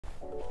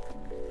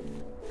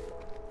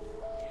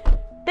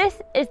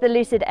This is the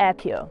Lucid Air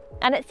Pure,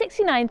 and at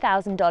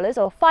 $69,000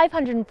 or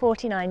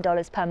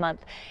 $549 per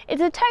month,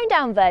 it's a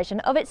toned-down version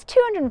of its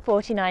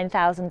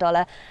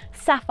 $249,000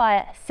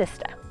 Sapphire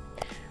sister.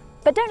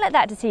 But don't let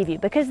that deceive you,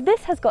 because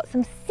this has got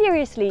some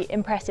seriously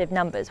impressive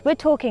numbers. We're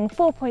talking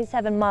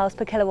 4.7 miles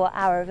per kilowatt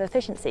hour of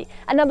efficiency,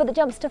 a number that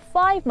jumps to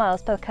 5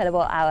 miles per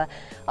kilowatt hour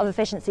of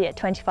efficiency at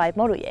 25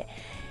 model year.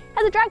 It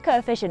has a drag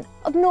coefficient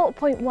of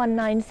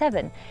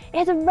 0.197. It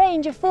has a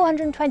range of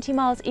 420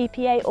 miles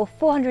EPA or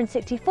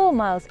 464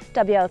 miles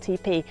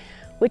WLTP.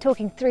 We're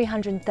talking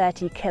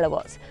 330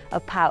 kilowatts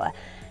of power.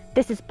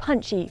 This is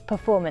punchy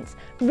performance,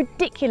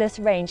 ridiculous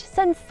range,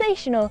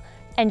 sensational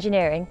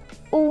engineering,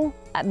 all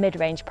at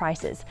mid-range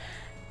prices.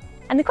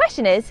 And the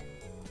question is,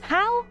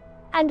 how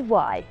and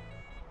why?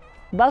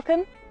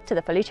 Welcome to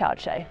the Fully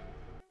Charged Show.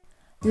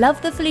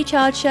 Love the Fully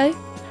Charged Show?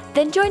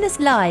 Then join us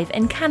live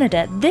in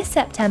Canada this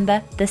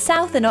September, the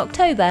South in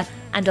October,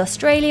 and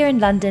Australia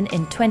and London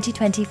in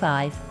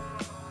 2025.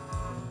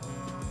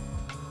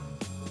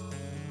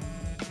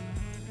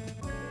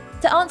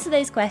 To answer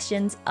those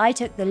questions, I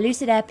took the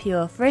Lucid Air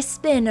Pure for a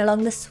spin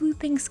along the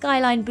swooping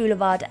Skyline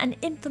Boulevard and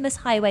infamous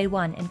Highway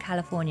 1 in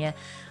California,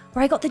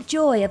 where I got the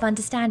joy of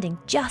understanding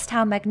just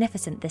how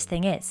magnificent this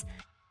thing is.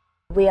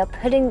 We are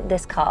putting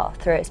this car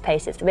through its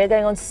paces. We're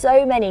going on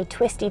so many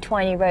twisty,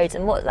 twiny roads,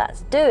 and what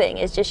that's doing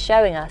is just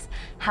showing us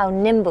how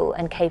nimble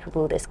and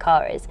capable this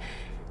car is.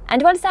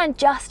 And to understand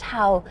just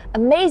how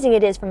amazing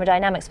it is from a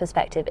dynamics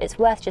perspective, it's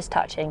worth just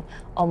touching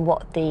on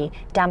what the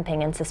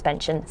damping and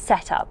suspension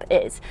setup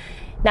is.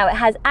 Now, it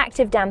has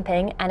active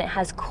damping and it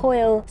has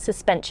coil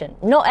suspension,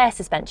 not air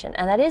suspension,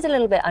 and that is a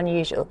little bit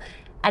unusual.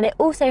 And it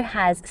also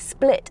has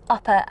split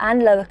upper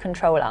and lower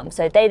control arms.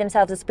 So they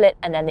themselves are split,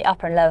 and then the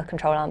upper and lower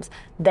control arms,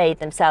 they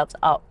themselves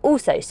are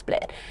also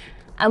split.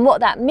 And what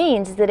that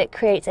means is that it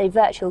creates a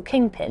virtual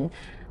kingpin.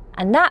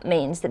 And that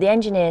means that the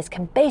engineers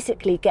can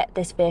basically get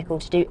this vehicle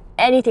to do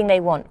anything they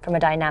want from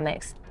a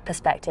dynamics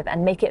perspective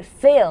and make it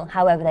feel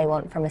however they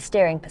want from a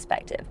steering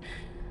perspective.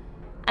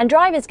 And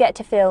drivers get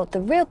to feel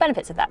the real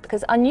benefits of that,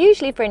 because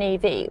unusually for an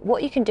EV,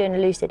 what you can do in a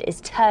Lucid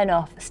is turn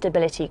off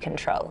stability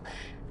control.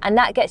 And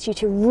that gets you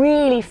to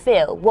really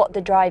feel what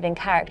the driving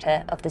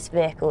character of this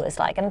vehicle is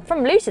like. And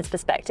from Lucid's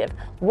perspective,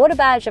 what a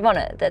badge of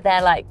honor that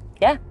they're like,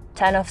 yeah,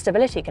 turn off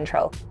stability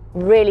control.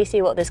 Really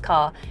see what this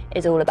car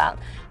is all about.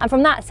 And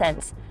from that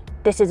sense,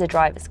 this is a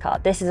driver's car.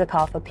 This is a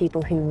car for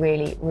people who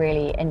really,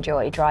 really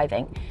enjoy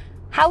driving.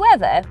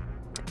 However,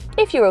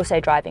 if you're also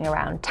driving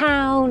around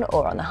town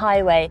or on the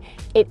highway,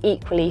 it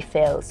equally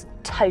feels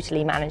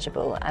totally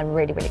manageable and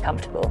really, really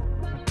comfortable.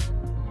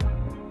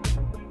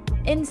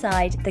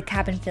 Inside, the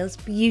cabin feels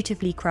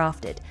beautifully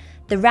crafted.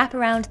 The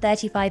wraparound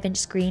 35-inch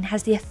screen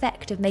has the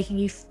effect of making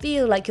you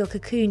feel like you're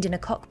cocooned in a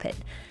cockpit.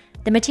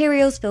 The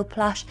materials feel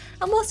plush,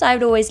 and whilst I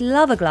would always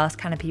love a glass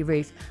canopy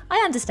roof, I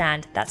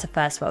understand that's a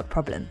first world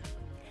problem.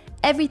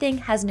 Everything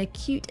has an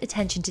acute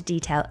attention to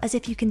detail, as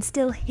if you can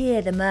still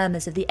hear the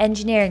murmurs of the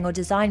engineering or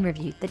design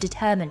review that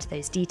determined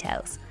those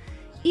details.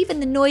 Even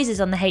the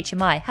noises on the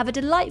HMI have a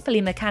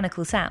delightfully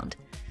mechanical sound.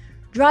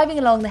 Driving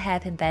along the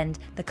hairpin bend,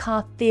 the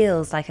car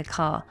feels like a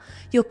car.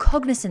 You're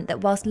cognizant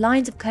that whilst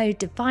lines of code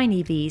define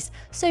EVs,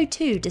 so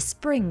too do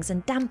springs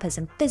and dampers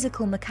and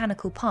physical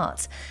mechanical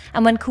parts,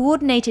 and when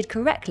coordinated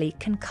correctly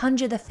can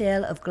conjure the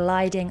feel of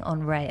gliding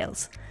on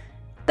rails.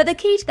 But the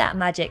key to that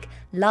magic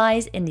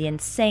lies in the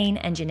insane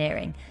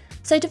engineering.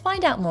 So to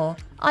find out more,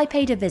 I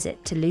paid a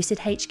visit to Lucid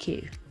HQ.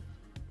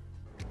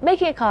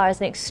 Making a car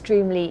is an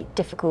extremely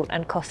difficult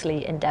and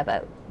costly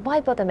endeavour. Why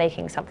bother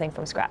making something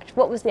from scratch?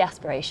 What was the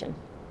aspiration?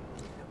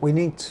 We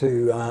need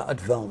to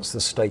advance the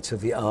state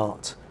of the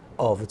art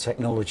of the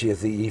technology of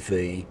the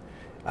EV.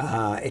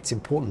 It's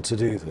important to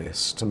do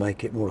this, to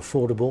make it more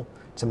affordable,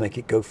 to make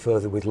it go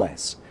further with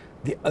less.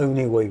 The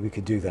only way we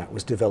could do that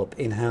was develop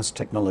in-house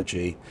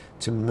technology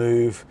to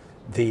move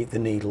the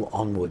needle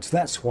onwards.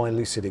 That's why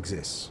Lucid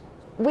exists.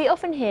 We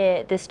often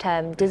hear this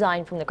term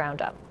design from the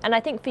ground up, and I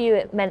think for you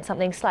it meant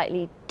something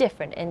slightly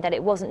different in that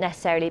it wasn't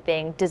necessarily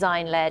being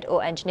design-led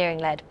or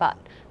engineering-led, but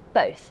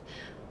both.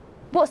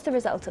 What's the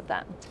result of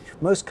that?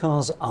 Most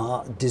cars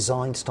are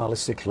designed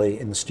stylistically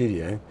in the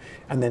studio,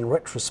 and then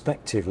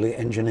retrospectively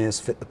engineers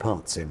fit the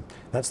parts in.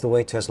 That's the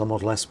way Tesla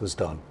Model S was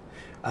done.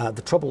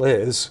 The trouble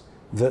is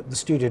that the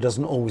studio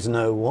doesn't always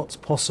know what's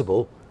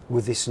possible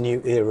with this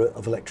new era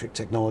of electric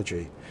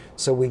technology.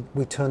 So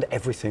we turned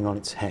everything on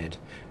its head.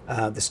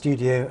 The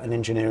studio and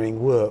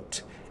engineering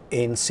worked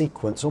in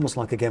sequence, almost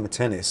like a game of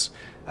tennis,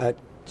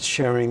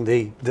 sharing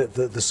the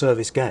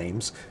service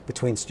games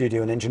between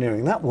studio and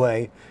engineering. That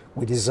way,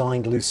 we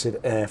designed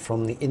Lucid Air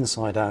from the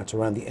inside out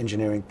around the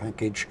engineering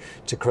package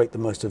to create the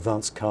most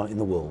advanced car in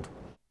the world.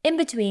 In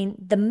between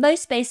the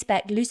most base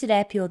spec Lucid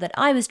Air Pure that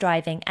I was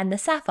driving and the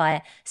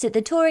Sapphire sit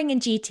the Touring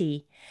and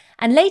GT.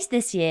 And later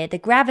this year, the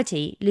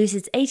Gravity,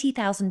 Lucid's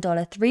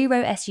 $80,000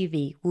 three-row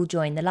SUV, will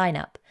join the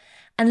lineup.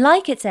 And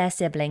like its Air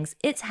siblings,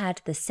 it's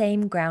had the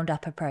same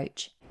ground-up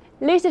approach.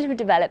 Lucid have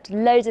developed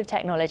loads of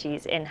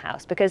technologies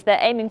in-house because they're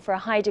aiming for a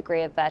high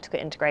degree of vertical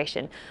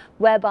integration,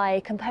 whereby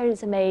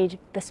components are made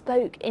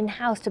bespoke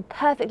in-house to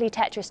perfectly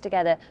Tetris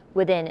together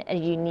within a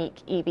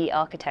unique EV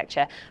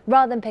architecture,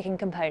 rather than picking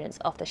components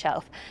off the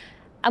shelf.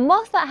 And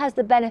whilst that has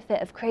the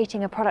benefit of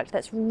creating a product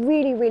that's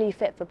really, really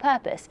fit for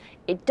purpose,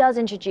 it does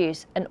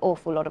introduce an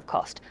awful lot of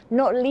cost,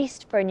 not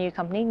least for a new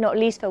company, not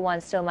least for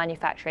one still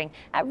manufacturing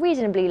at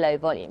reasonably low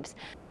volumes.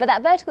 But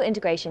that vertical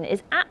integration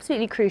is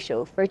absolutely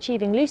crucial for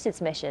achieving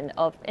Lucid's mission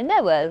of, in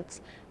their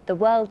words, the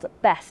world's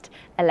best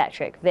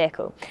electric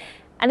vehicle.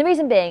 And the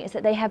reason being is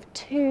that they have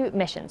two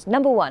missions.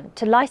 Number one,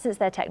 to license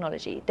their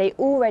technology. They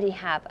already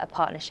have a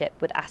partnership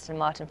with Aston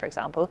Martin, for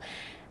example.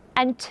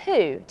 And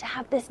two, to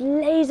have this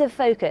laser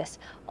focus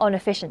on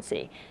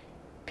efficiency.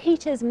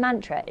 Peter's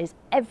mantra is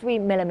every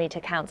millimetre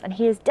counts, and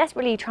he is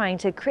desperately trying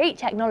to create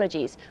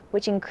technologies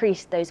which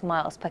increase those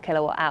miles per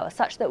kilowatt hour,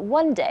 such that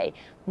one day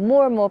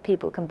more and more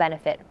people can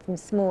benefit from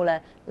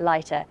smaller,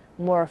 lighter,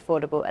 more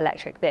affordable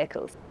electric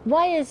vehicles.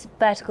 Why is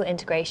vertical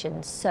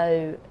integration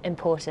so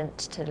important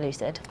to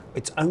Lucid?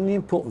 It's only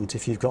important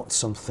if you've got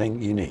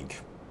something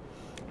unique.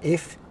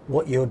 If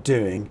what you're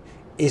doing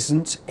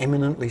isn't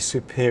eminently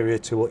superior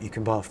to what you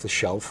can buy off the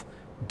shelf,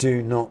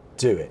 do not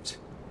do it.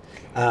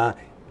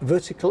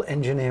 Vertical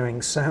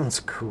engineering sounds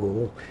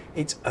cool.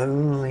 It's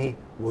only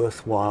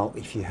worthwhile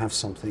if you have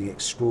something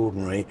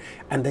extraordinary,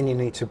 and then you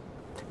need to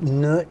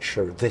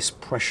nurture this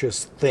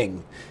precious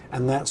thing.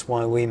 And that's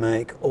why we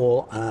make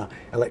all our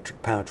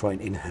electric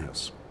powertrain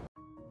in-house.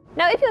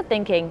 Now, if you're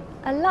thinking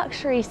a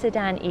luxury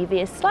sedan EV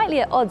is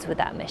slightly at odds with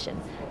that mission,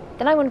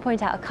 then I want to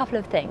point out a couple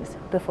of things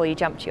before you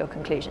jump to your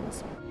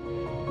conclusions.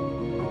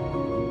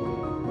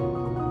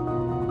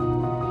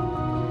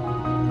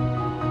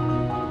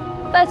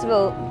 First of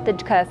all, the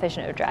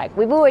coefficient of drag.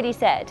 We've already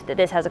said that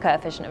this has a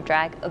coefficient of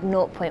drag of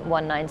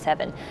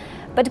 0.197.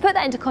 But to put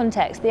that into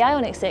context, the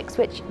Ioniq 6,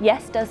 which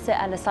yes does sit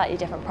at a slightly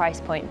different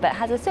price point but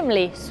has a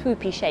similarly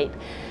swoopy shape,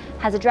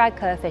 has a drag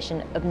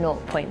coefficient of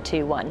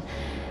 0.21.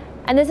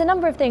 And there's a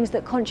number of things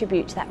that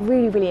contribute to that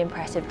really, really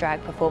impressive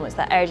drag performance,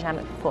 that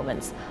aerodynamic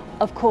performance.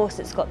 Of course,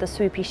 it's got the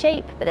swoopy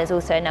shape, but there's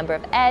also a number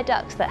of air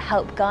ducts that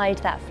help guide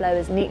that flow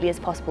as neatly as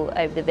possible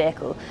over the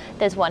vehicle.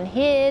 There's one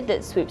here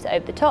that swoops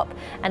over the top,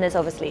 and there's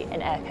obviously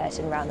an air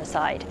curtain around the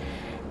side.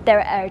 There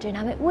are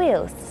aerodynamic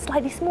wheels,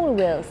 slightly smaller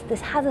wheels.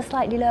 This has a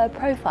slightly lower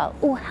profile,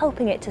 all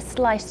helping it to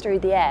slice through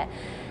the air.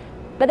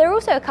 But there are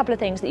also a couple of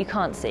things that you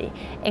can't see,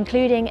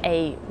 including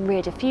a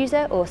rear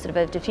diffuser, or sort of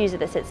a diffuser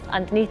that sits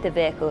underneath the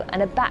vehicle,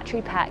 and a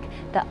battery pack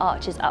that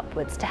arches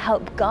upwards to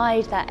help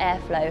guide that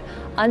airflow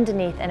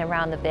underneath and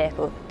around the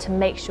vehicle to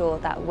make sure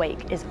that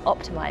wake is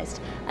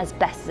optimized as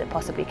best as it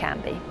possibly can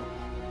be.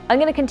 I'm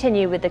going to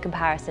continue with the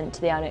comparison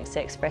to the Ioniq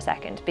 6 for a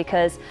second,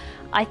 because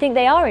I think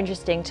they are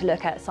interesting to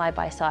look at side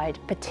by side,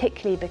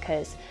 particularly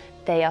because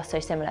they are so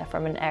similar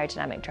from an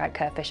aerodynamic drag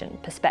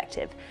coefficient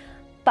perspective.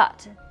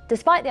 But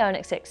despite the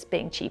Ioniq 6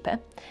 being cheaper,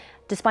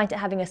 despite it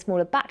having a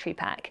smaller battery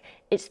pack,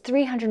 it's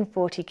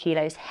 340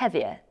 kilos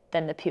heavier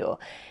than the Pure.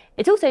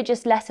 It's also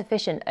just less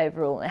efficient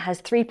overall. It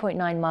has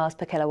 3.9 miles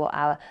per kilowatt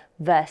hour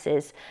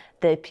versus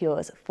the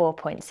Pure's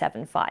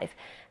 4.75.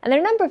 And there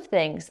are a number of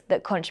things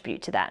that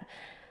contribute to that.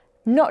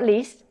 Not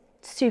least,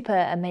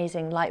 super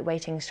amazing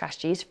lightweighting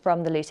strategies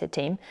from the Lucid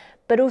team,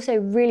 but also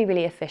really,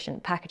 really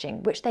efficient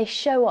packaging, which they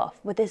show off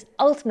with this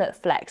ultimate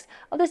flex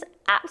of this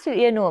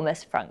absolutely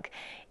enormous frunk.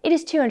 It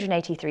is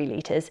 283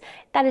 litres.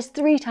 That is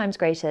 3 times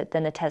greater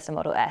than the Tesla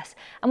Model S.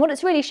 And what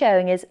it's really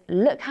showing is,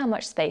 look how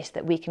much space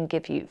that we can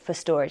give you for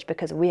storage,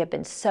 because we have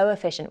been so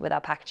efficient with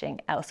our packaging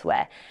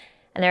elsewhere.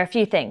 And there are a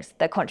few things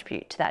that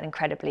contribute to that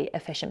incredibly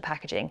efficient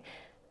packaging.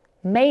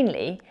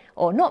 Mainly,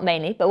 or not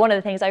mainly, but one of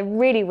the things I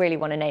really, really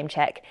want to name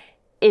check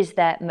is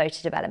their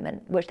motor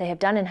development, which they have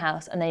done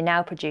in-house and they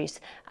now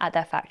produce at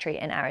their factory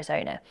in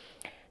Arizona.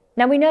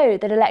 Now, we know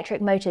that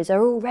electric motors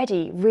are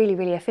already really,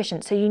 really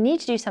efficient, so you need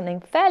to do something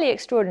fairly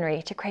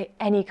extraordinary to create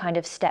any kind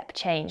of step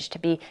change to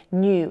be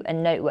new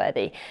and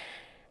noteworthy.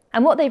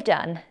 And what they've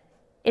done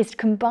is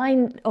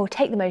combine or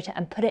take the motor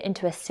and put it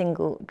into a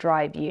single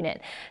drive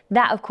unit.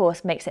 That, of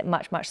course, makes it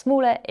much, much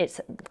smaller. It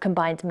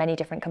combines many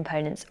different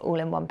components all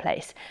in one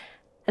place.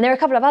 And there are a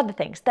couple of other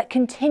things that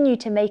continue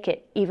to make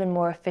it even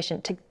more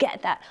efficient to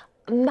get that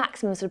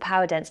maximum sort of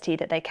power density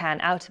that they can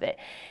out of it,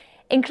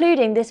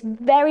 including this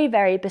very,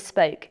 very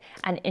bespoke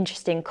and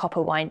interesting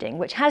copper winding,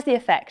 which has the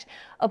effect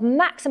of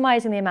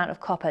maximizing the amount of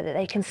copper that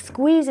they can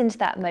squeeze into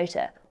that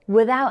motor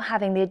without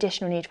having the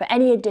additional need for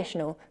any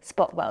additional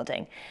spot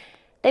welding.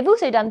 They've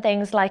also done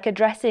things like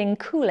addressing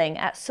cooling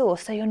at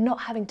source, so you're not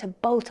having to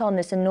bolt on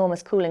this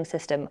enormous cooling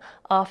system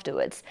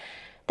afterwards.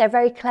 They're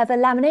very clever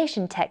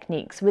lamination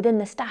techniques within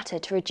the stator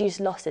to reduce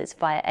losses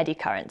via eddy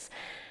currents.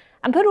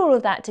 And put all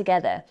of that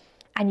together,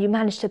 and you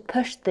manage to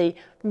push the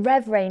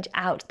rev range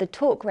out, the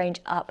torque range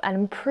up, and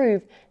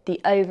improve the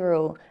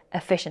overall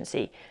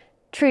efficiency.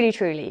 Truly,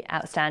 truly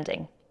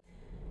outstanding.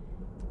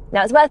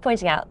 Now, it's worth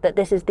pointing out that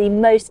this is the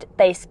most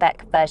base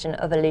spec version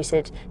of a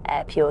Lucid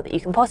Air Pure that you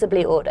can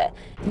possibly order.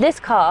 This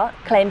car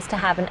claims to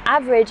have an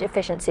average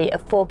efficiency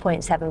of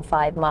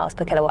 4.75 miles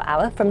per kilowatt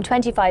hour. From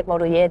 25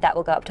 model year, that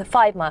will go up to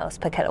 5 miles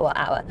per kilowatt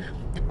hour.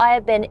 I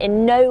have been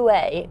in no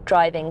way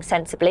driving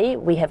sensibly.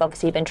 We have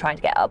obviously been trying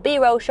to get our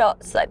B-roll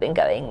shots. I've been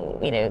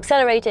going,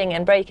 accelerating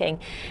and braking,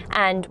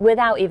 and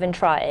without even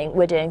trying,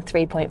 we're doing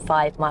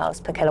 3.5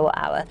 miles per kilowatt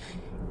hour.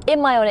 In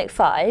my Ioniq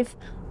 5,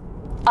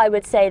 I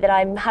would say that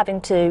I'm having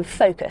to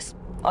focus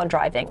on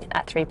driving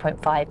at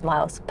 3.5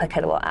 miles per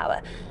kilowatt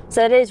hour.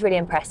 So it is really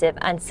impressive,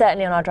 and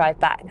certainly on our drive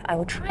back, I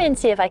will try and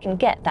see if I can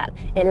get that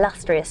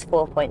illustrious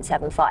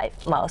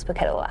 4.75 miles per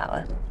kilowatt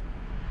hour.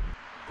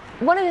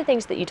 One of the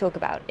things that you talk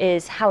about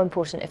is how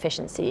important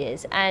efficiency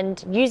is,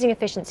 and using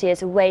efficiency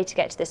as a way to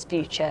get to this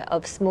future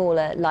of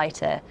smaller,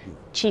 lighter,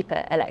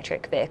 cheaper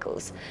electric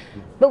vehicles.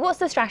 But what's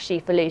the strategy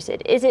for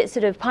Lucid? Is it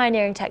sort of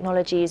pioneering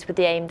technologies with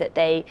the aim that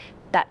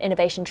that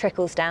innovation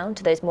trickles down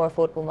to those more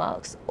affordable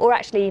marques, or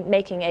actually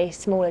making a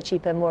smaller,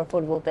 cheaper, more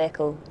affordable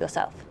vehicle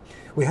yourself?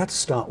 We had to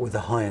start with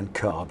a high-end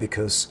car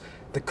because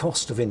the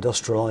cost of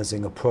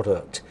industrializing a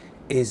product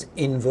is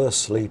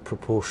inversely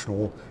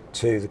proportional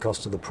to the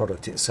cost of the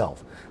product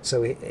itself.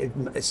 So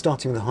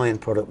starting with a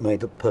high-end product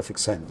made perfect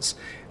sense.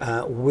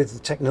 With the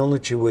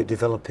technology we're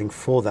developing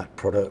for that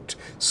product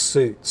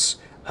suits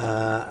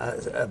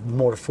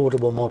more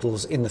affordable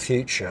models in the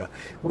future,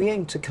 we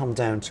aim to come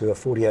down to a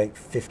 $48,000,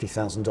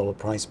 $50,000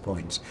 price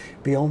point.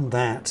 Beyond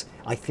that,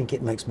 I think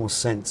it makes more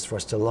sense for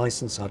us to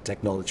license our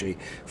technology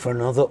for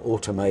another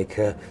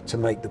automaker to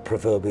make the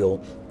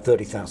proverbial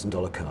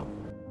 $30,000 car.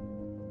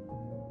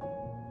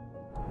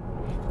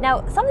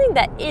 Now, something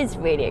that is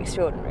really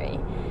extraordinary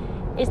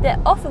is that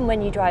often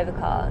when you drive a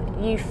car,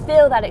 you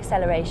feel that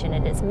acceleration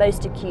in its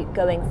most acute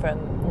going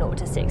from 0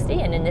 to 60,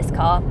 and in this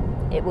car,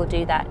 it will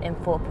do that in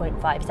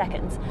 4.5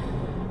 seconds.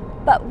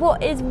 But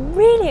what is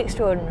really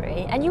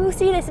extraordinary, and you will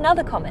see this in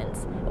other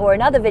comments or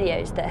in other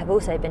videos that have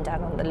also been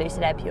done on the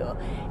Lucid Air Pure,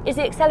 is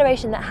the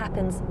acceleration that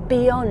happens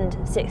beyond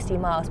 60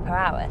 miles per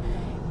hour.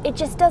 It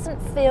just doesn't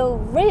feel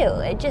real.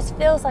 It just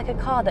feels like a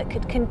car that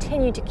could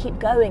continue to keep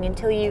going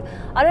until you,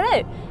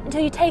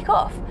 until you take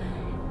off.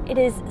 It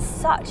is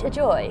such a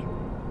joy.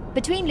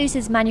 Between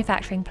Lucid's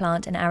manufacturing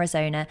plant in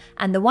Arizona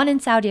and the one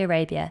in Saudi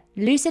Arabia,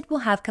 Lucid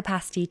will have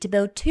capacity to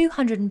build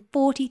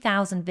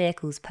 240,000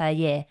 vehicles per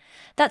year.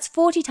 That's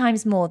 40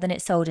 times more than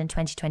it sold in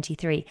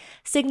 2023,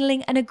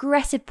 signalling an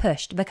aggressive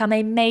push to become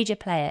a major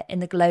player in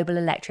the global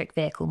electric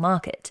vehicle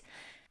market.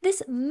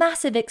 This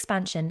massive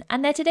expansion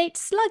and their to-date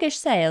sluggish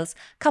sales,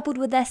 coupled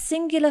with their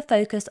singular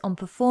focus on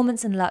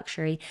performance and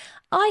luxury,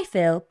 I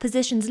feel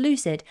positions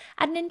Lucid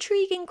at an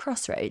intriguing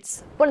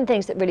crossroads. One of the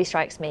things that really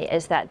strikes me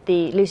is that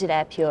the Lucid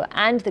Air Pure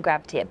and the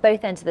Gravity at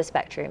both ends of the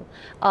spectrum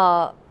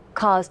are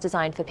cars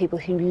designed for people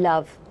who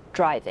love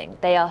driving.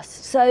 They are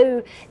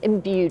so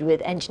imbued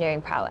with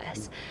engineering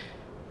prowess.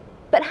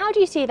 But how do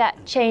you see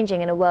that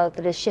changing in a world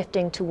that is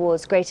shifting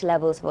towards greater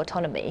levels of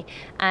autonomy,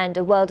 and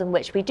a world in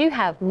which we do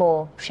have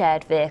more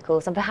shared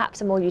vehicles and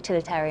perhaps a more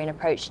utilitarian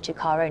approach to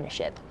car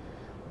ownership?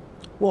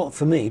 Well,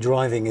 for me,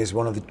 driving is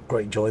one of the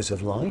great joys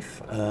of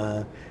life.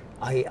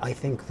 I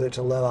think that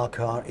although our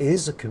car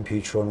is a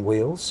computer on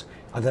wheels,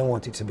 I don't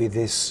want it to be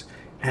this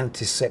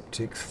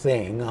antiseptic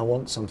thing. I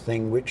want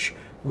something which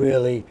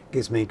really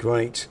gives me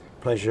great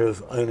pleasure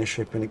of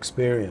ownership and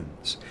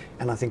experience.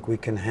 And I think we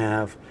can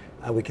have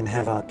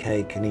our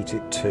cake and eat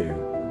it too.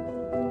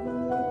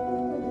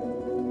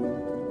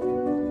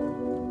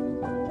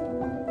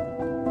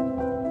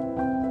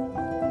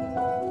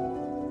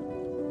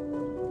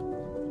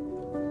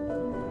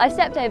 I've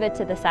stepped over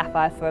to the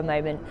Sapphire for a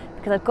moment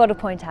because I've got to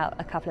point out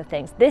a couple of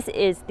things. This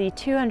is the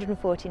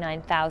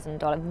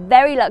 $249,000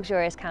 very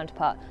luxurious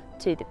counterpart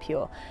to the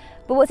Pure.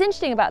 But what's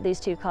interesting about these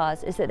two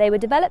cars is that they were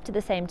developed at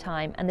the same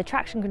time, and the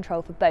traction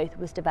control for both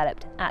was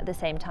developed at the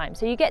same time.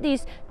 So you get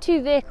these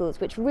two vehicles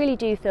which really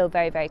do feel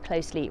very, very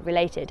closely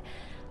related.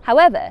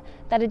 However,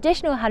 that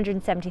additional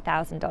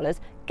 $170,000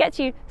 gets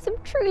you some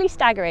truly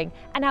staggering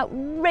and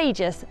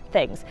outrageous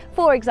things.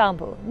 For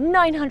example,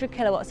 900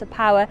 kilowatts of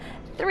power,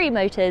 3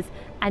 motors,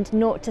 and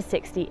 0 to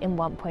 60 in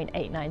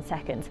 1.89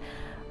 seconds.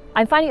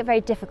 I'm finding it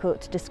very difficult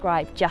to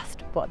describe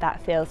just what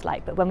that feels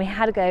like, but when we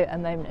had a go a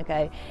moment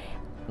ago,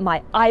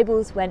 my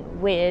eyeballs went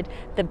weird,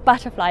 the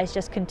butterflies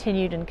just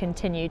continued and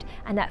continued,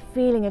 and that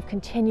feeling of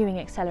continuing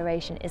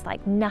acceleration is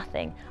like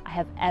nothing I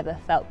have ever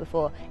felt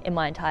before in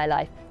my entire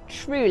life.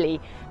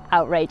 Truly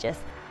outrageous.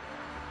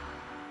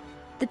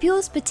 The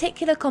Pure's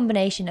particular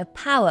combination of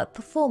power,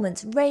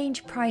 performance,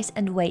 range, price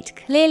and weight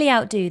clearly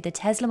outdo the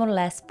Tesla Model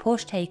S,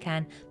 Porsche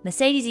Taycan,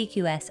 Mercedes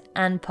EQS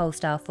and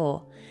Polestar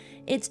 4.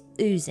 It's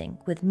oozing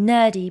with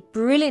nerdy,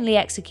 brilliantly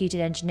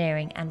executed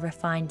engineering and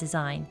refined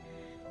design.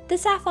 The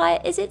Sapphire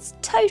is its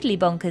totally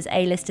bonkers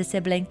A-lister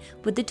sibling,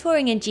 with the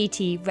Touring and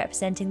GT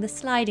representing the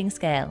sliding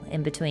scale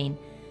in between.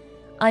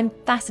 I'm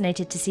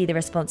fascinated to see the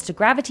response to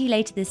Gravity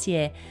later this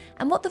year,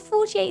 and what the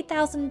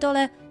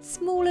 $48,000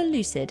 smaller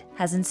Lucid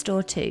has in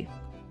store too.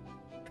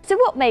 So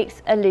what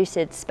makes a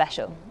Lucid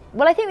special?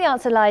 Well, I think the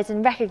answer lies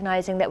in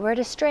recognising that we're at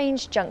a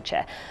strange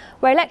juncture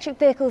where electric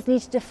vehicles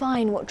need to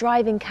define what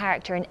driving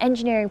character and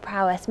engineering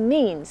prowess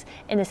means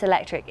in this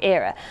electric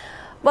era,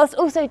 whilst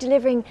also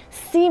delivering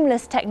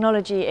seamless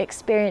technology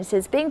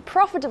experiences, being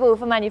profitable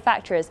for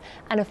manufacturers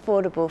and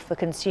affordable for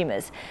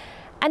consumers.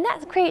 And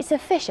that creates a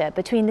fissure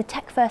between the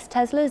tech-first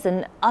Teslas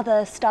and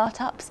other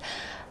startups,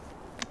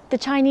 the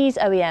Chinese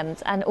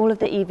OEMs and all of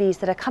the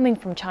EVs that are coming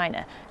from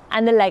China,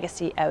 and the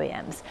legacy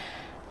OEMs.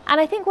 And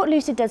I think what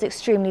Lucid does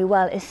extremely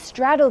well is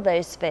straddle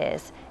those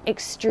spheres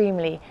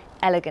extremely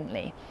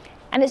elegantly.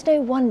 And it's no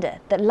wonder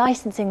that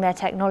licensing their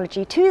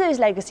technology to those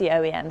legacy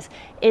OEMs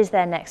is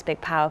their next big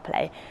power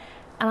play.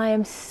 And I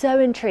am so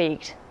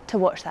intrigued to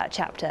watch that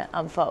chapter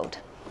unfold.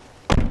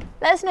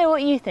 Let us know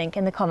what you think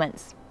in the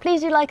comments.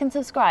 Please do like and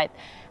subscribe.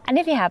 And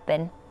if you have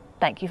been,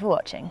 thank you for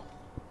watching.